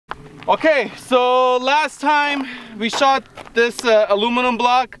Okay, so last time we shot this aluminum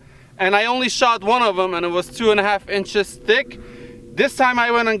block and I only shot one of them and it was 2.5 inches thick. This time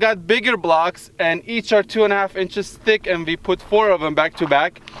I went and got bigger blocks and each are 2.5 inches thick and we put 4 of them back to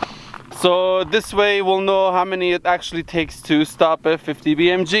back. So this way we'll know how many it actually takes to stop a 50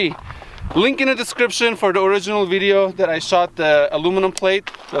 BMG. Link in the description for the original video that I shot the aluminum plate.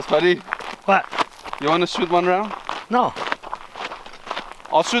 That's buddy. What? You want to shoot one round? No.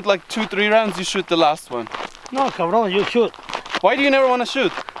 I'll shoot like 2-3 rounds, you shoot the last one. No, cabrón, you shoot. Why do you never want to shoot?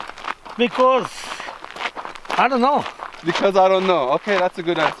 Because I don't know. Because I don't know. Okay, that's a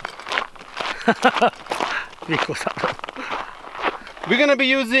good answer. Because I don't know. We're gonna be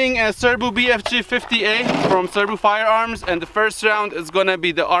using a Serbu BFG 50A from Serbu Firearms, and the first round is gonna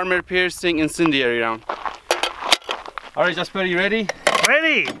be the armor piercing incendiary round. Alright, Jasper, you ready?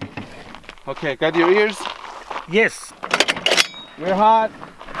 Ready? Okay, got your ears? Yes. We're hot.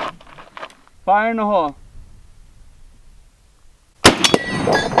 Fire in the hole.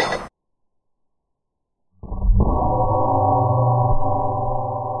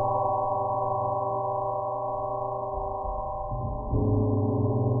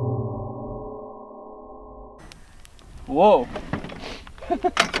 Whoa.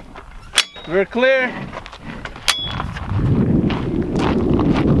 We're clear.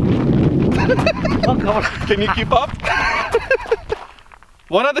 Can you keep up?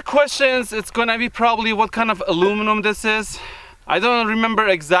 One of the questions, it's gonna be probably what kind of aluminum this is. I don't remember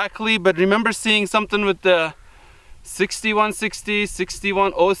exactly, but remember seeing something with the 6160,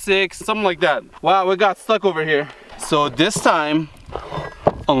 6106, something like that. Wow, we got stuck over here. So this time,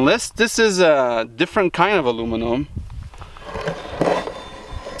 unless this is a different kind of aluminum,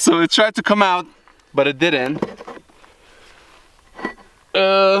 so it tried to come out, but it didn't.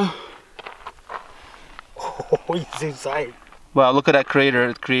 Oh, it's inside. Wow, look at that crater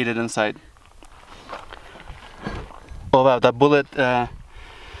it created inside. Oh wow, that bullet, the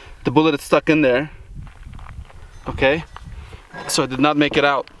bullet is stuck in there. Okay, so it did not make it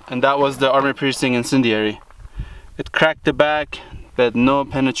out, and that was the armor piercing incendiary. It cracked the back, but no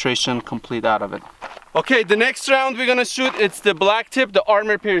penetration complete out of it. Okay, the next round we're gonna shoot, it's the black tip, the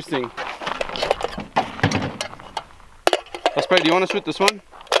armor piercing. Jasper, do you want to shoot this one?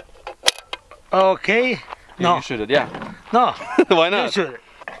 Okay. No. You shoot it, yeah. No. Why not? You shoot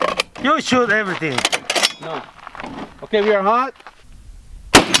it. You shoot everything. No. Okay, we are hot.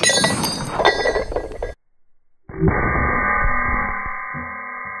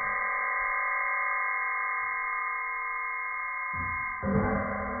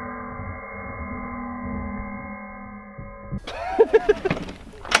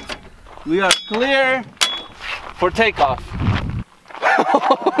 We are clear for takeoff.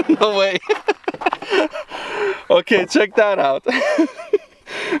 No way. Okay, check that out.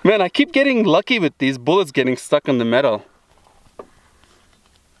 Man, I keep getting lucky with these bullets getting stuck on the metal.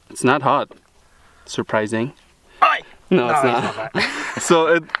 It's not hot. Surprising. No, it's not.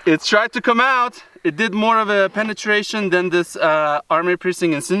 So it tried to come out. It did more of a penetration than this armor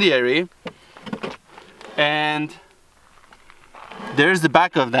piercing incendiary. And there's the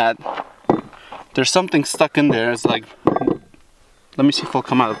back of that. There's something stuck in there. It's like, let me see if it'll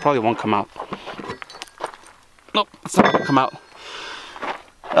come out. It probably won't come out. Nope, it's not gonna come out.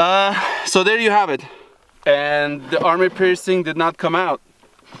 So there you have it. And the armor piercing did not come out.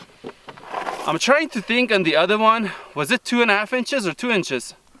 I'm trying to think on the other one, was it 2.5 inches or 2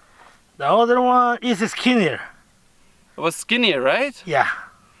 inches? The other one is skinnier. It was skinnier, right? Yeah.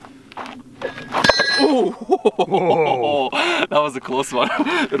 Ooh. Oh. That was a close one.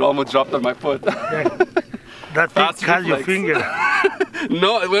 It almost dropped on my foot. Yeah. That thing cut your finger.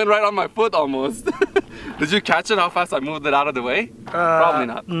 No, it went right on my foot almost. Did you catch it how fast I moved it out of the way? Probably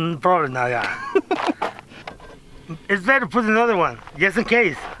not. Probably not, yeah. It's better to put another one, just in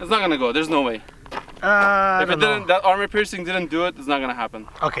case. It's not gonna go, there's no way. If it didn't, that armor piercing didn't do it, it's not gonna happen.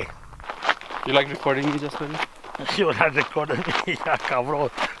 Okay. You like recording me, Jasper? You're not recording me, yeah, cabrón.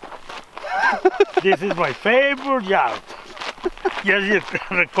 This is my favorite job. Yes,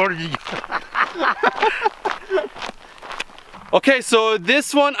 recording you. Okay, so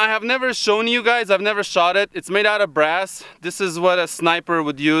this one I have never shown you guys. I've never shot it. It's made out of brass. This is what a sniper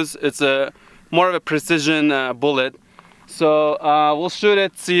would use. It's a more of a precision bullet. So we'll shoot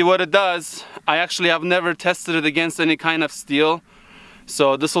it, see what it does. I actually have never tested it against any kind of steel.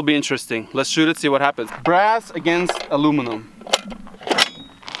 So this will be interesting. Let's shoot it, see what happens. Brass against aluminum.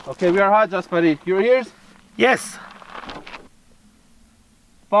 Okay, we are hot, Jasperi. Your ears? Yes.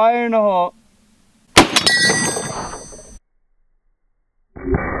 Fire in the hole.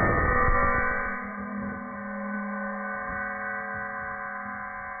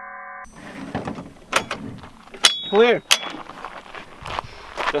 clear.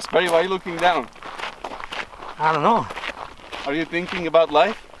 Just Barry, why are you looking down? I don't know. Are you thinking about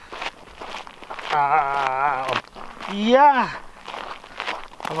life? Yeah.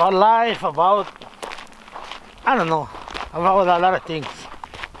 About life, about, I don't know, about a lot of things.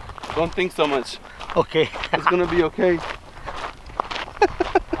 Don't think so much. Okay. It's gonna be okay.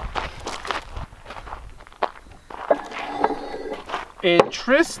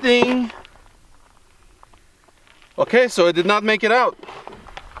 Interesting. Okay, so it did not make it out.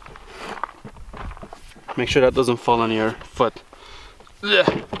 Make sure that doesn't fall on your foot.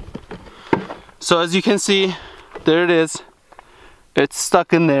 Ugh. So as you can see, there it is. It's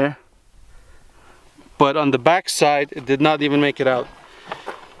stuck in there. But on the back side, it did not even make it out.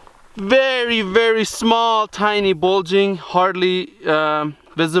 Very, very small, tiny bulging, hardly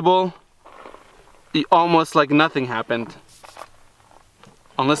visible. Almost like nothing happened.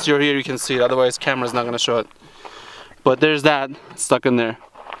 Unless you're here, you can see it. Otherwise, camera's not gonna show it. But there's that stuck in there.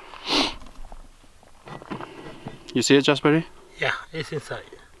 You see it, Jasper? Yeah, it's inside.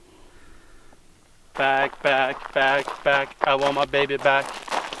 Back, back, back, back. I want my baby back.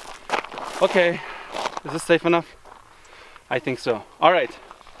 Okay, is this safe enough? I think so. All right.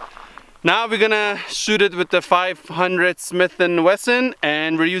 Now we're gonna shoot it with the 500 Smith Wesson,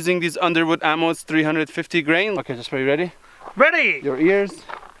 and we're using these Underwood ammos, 350 grain. Okay, Jasper, you ready? Ready! Your ears.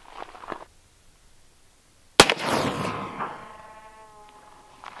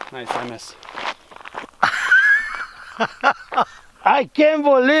 Nice, I miss. I can't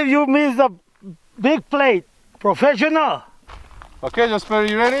believe you missed a big plate. Professional. Okay, Jasper,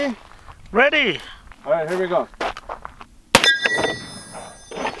 you ready? Ready. All right, here we go.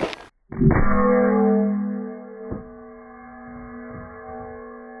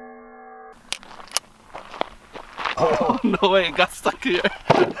 Oh, no way, it got stuck here.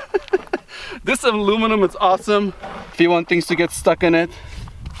 This aluminum is awesome. If you want things to get stuck in it,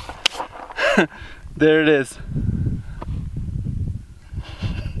 there it is.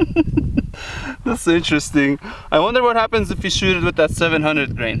 That's interesting. I wonder what happens if you shoot it with that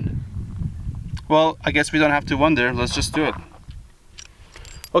 700 grain. Well, I guess we don't have to wonder. Let's just do it.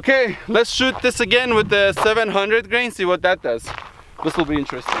 Okay, let's shoot this again with the 700 grain, see what that does. This will be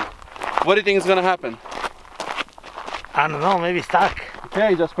interesting. What do you think is gonna happen? I don't know, maybe stuck.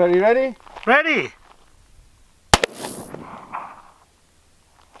 Okay, Jasper, you ready? Ready.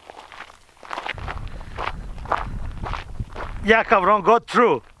 Yeah, cabrón, go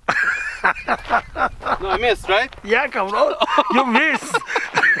through. No, I missed, right? Yeah, cabrón, you missed.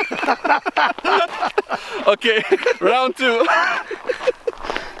 Okay, round two.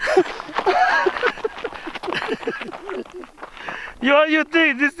 What you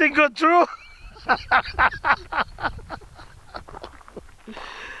think? This thing go through?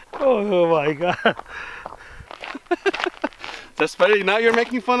 Oh my God. That's funny. Now you're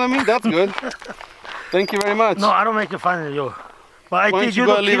making fun of me? That's good. Thank you very much. No, I don't make fun of you. But Why don't you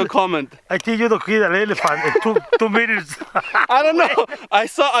go and leave a comment? I teach you to kill an elephant in 2 minutes. I don't know. I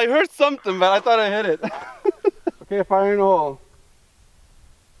heard something, but I thought I hit it. Okay, fire in the hole.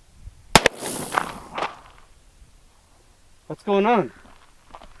 What's going on?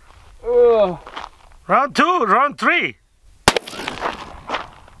 Ugh. Round 2, round 3.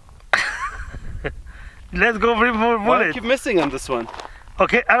 Let's go bring more Why do bullets. you keep missing on this one?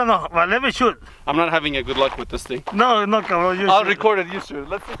 Okay, I don't know, but let me shoot. I'm not having a good luck with this thing. No, no, come on, you I'll shoot. record it, you shoot.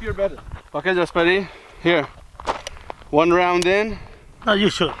 Let's see if you're better. Okay, Jasper, here. 1 round in. No, you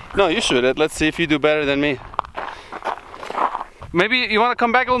shoot. No, you shoot it. Let's see if you do better than me. Maybe you want to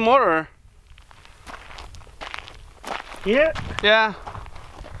come back a little more, or? Here? Yeah.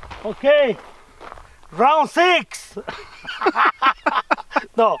 Okay. Round 6.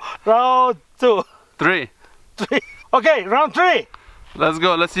 No, round 2. 3. 3. Okay, round 3. Let's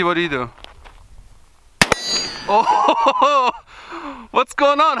go. Let's see what you do. Oh, what's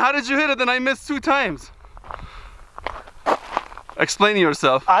going on? How did you hit it and I missed 2 times? Explain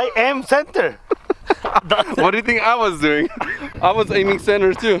yourself. I am center. What do you think I was doing? I was aiming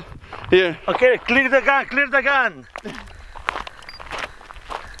center too. Here. Okay, clear the gun, clear the gun.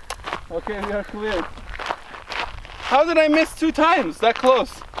 Okay, we are clear. How did I miss 2 times that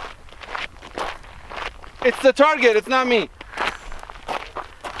close? It's the target, it's not me.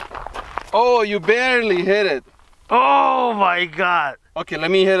 Oh, you barely hit it. Oh my God. Okay, let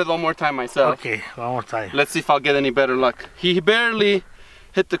me hit it one more time myself. Okay, one more time. Let's see if I'll get any better luck. He barely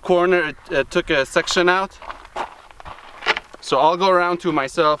hit the corner, it took a section out. So I'll go round 2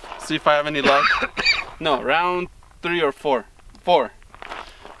 myself, see if I have any luck. No, round 3 or 4. 4.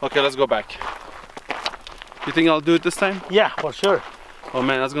 Okay, let's go back. You think I'll do it this time? Yeah, for sure. Oh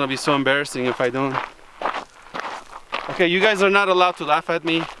man, that's gonna be so embarrassing if I don't. Okay, you guys are not allowed to laugh at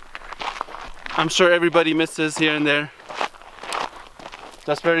me. I'm sure everybody misses here and there.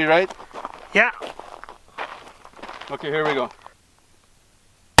 That's very right? Yeah. Okay, here we go.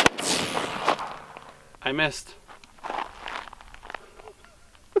 I missed.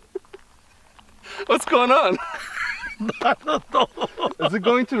 What's going on? I don't know. Is it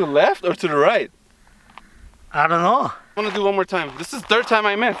going to the left or to the right? I don't know. I want to do one more time. This is the third time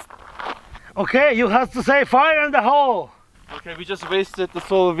I missed. Okay, you have to say fire in the hole. Okay, we just wasted the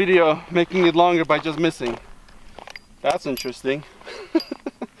solo video making it longer by just missing. That's interesting.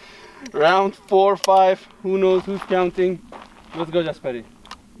 Round 4, 5, who knows who's counting. Let's go, Jasperi.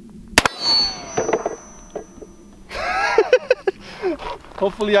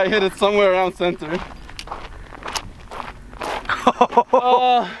 Hopefully I hit it somewhere around center.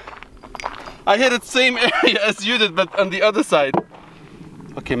 I hit it same area as you did, but on the other side.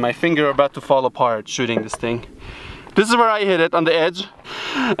 Okay, my finger about to fall apart shooting this thing. This is where I hit it, on the edge.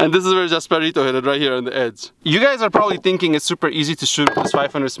 And this is where Jasperito hit it, right here on the edge. You guys are probably thinking it's super easy to shoot with this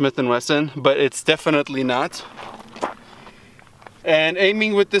 500 Smith & Wesson, but it's definitely not. And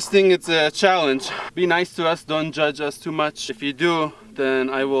aiming with this thing, it's a challenge. Be nice to us, don't judge us too much. If you do, then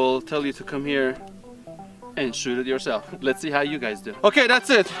I will tell you to come here and shoot it yourself. Let's see how you guys do. Okay, that's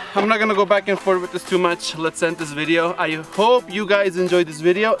it. I'm not gonna go back and forth with this too much. Let's end this video. I hope you guys enjoyed this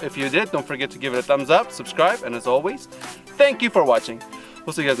video. If you did, don't forget to give it a thumbs up, subscribe, and as always, thank you for watching.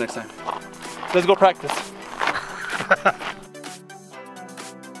 We'll see you guys next time. Let's go practice.